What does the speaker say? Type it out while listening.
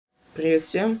Привет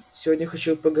всем! Сегодня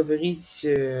хочу поговорить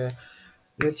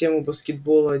на тему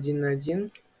баскетбола 1 на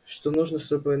 1, что нужно,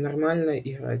 чтобы нормально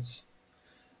играть.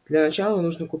 Для начала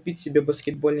нужно купить себе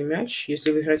баскетбольный мяч. Если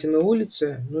вы играете на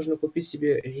улице, нужно купить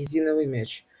себе резиновый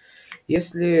мяч.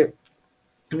 Если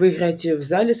вы играете в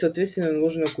зале, соответственно,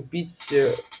 нужно купить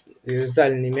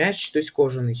зальный мяч, то есть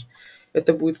кожаный.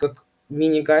 Это будет как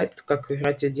мини-гайд, как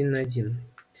играть 1 на 1.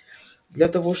 Для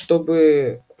того,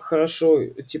 чтобы хорошо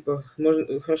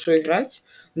играть,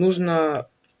 нужно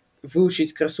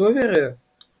выучить кроссоверы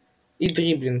и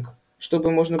дриблинг,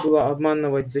 чтобы можно было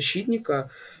обманывать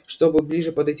защитника, чтобы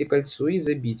ближе подойти к кольцу и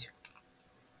забить.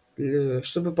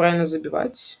 Чтобы правильно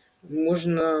забивать,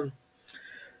 можно,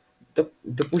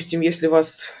 допустим, если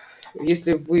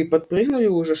вы подпрыгнули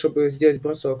уже, чтобы сделать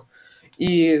бросок,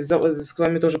 и с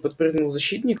вами тоже подпрыгнул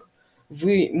защитник,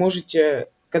 вы можете,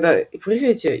 когда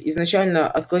прыгаете, изначально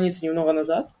отклониться немного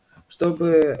назад,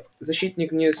 чтобы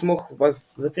защитник не смог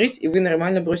вас закрыть, и вы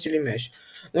нормально бросили мяч.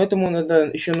 Но этому надо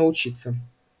еще научиться.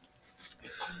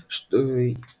 Что,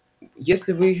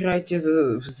 если вы играете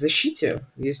в защите,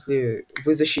 если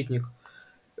вы защитник,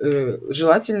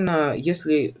 желательно,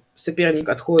 если соперник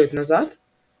отходит назад,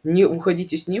 не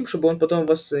уходите с ним, чтобы он потом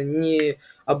вас не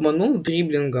обманул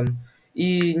дриблингом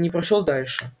и не прошел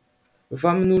дальше.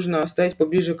 Вам нужно оставить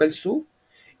поближе к кольцу,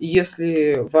 и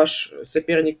если ваш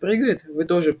соперник прыгает, вы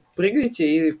тоже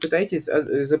прыгаете и пытаетесь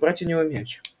забрать у него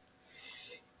мяч.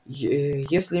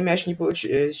 Если мяч не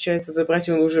получается забрать,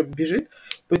 и он уже бежит,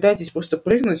 пытайтесь просто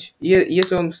прыгнуть. И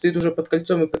если он стоит уже под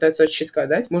кольцом и пытается от щитка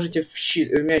дать, можете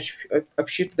мяч об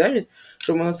щит ударить,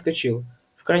 чтобы он отскочил.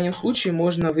 В крайнем случае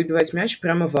можно выбивать мяч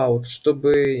прямо в аут,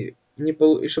 чтобы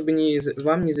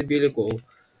вам не забили гол.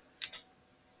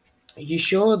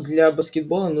 Еще для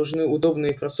баскетбола нужны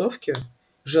удобные кроссовки,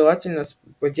 желательно с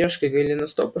поддержкой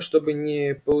голеностопа, чтобы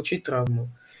не получить травму.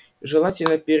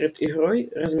 Желательно перед игрой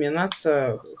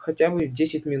разминаться хотя бы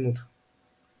 10 минут.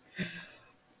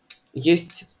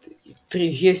 Есть три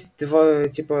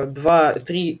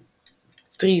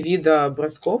вида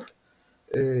бросков.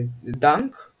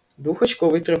 Данк,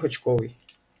 двухочковый, трехочковый.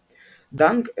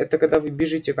 Данк — это когда вы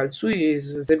бежите к кольцу и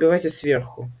забиваете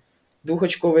сверху.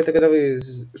 Двухочковый — это когда вы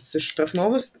со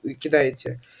штрафного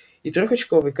кидаете. И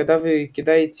трехочковый — когда вы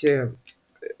кидаете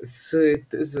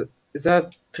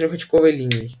за трехочковой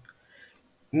линией.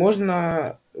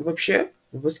 Можно вообще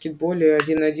в баскетболе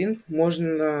 1 на 1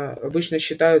 обычно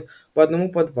считают по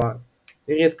одному, по два.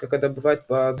 Редко, когда бывает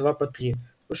по два, по три.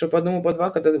 Потому что по одному, по два,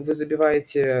 когда вы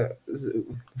забиваете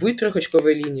вы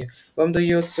трехочковой линии, вам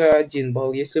дается 1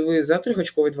 балл. Если вы за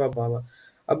трехочковой — 2 балла.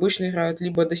 Обычно играют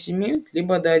либо до 7,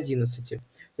 либо до 11.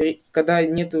 Когда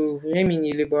нет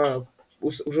времени, либо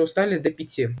уже устали, до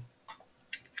 5.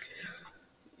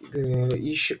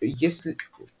 Еще, если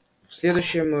в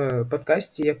следующем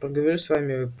подкасте я поговорю с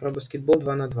вами про баскетбол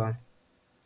 2 на 2.